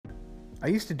I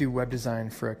used to do web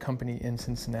design for a company in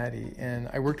Cincinnati, and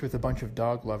I worked with a bunch of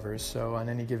dog lovers, so on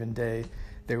any given day,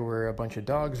 there were a bunch of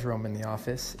dogs roaming the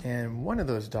office, and one of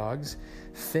those dogs,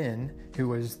 Finn, who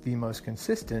was the most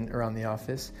consistent around the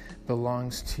office,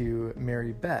 belongs to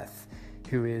Mary Beth,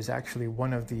 who is actually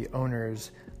one of the owners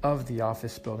of the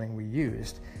office building we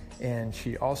used, and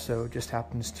she also just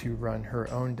happens to run her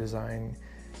own design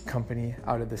company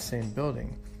out of the same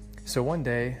building. So one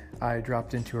day, I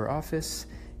dropped into her office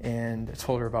and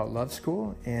told her about Love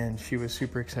School, and she was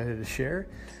super excited to share.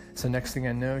 So next thing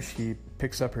I know, she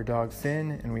picks up her dog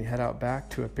Finn, and we head out back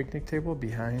to a picnic table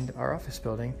behind our office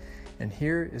building, and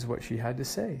here is what she had to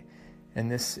say. And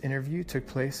this interview took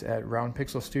place at Round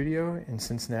Pixel Studio in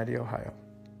Cincinnati, Ohio.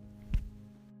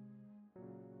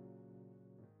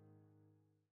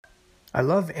 I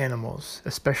love animals,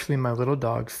 especially my little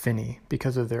dog Finny,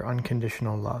 because of their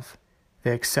unconditional love.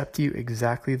 They accept you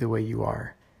exactly the way you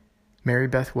are. Mary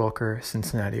Beth Wilker,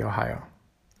 Cincinnati, Ohio.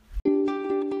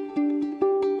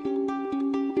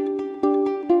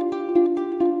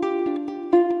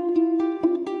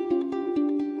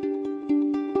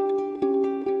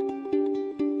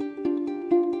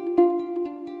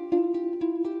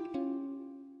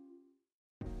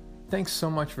 Thanks so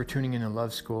much for tuning in to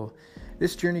Love School.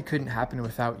 This journey couldn't happen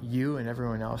without you and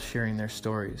everyone else sharing their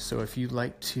stories. So if you'd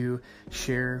like to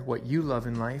share what you love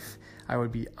in life, I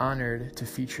would be honored to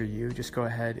feature you. Just go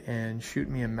ahead and shoot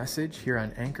me a message here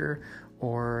on Anchor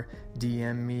or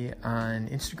DM me on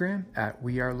Instagram at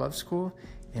We Are Love School,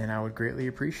 and I would greatly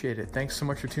appreciate it. Thanks so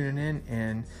much for tuning in,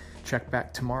 and check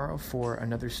back tomorrow for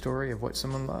another story of what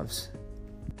someone loves.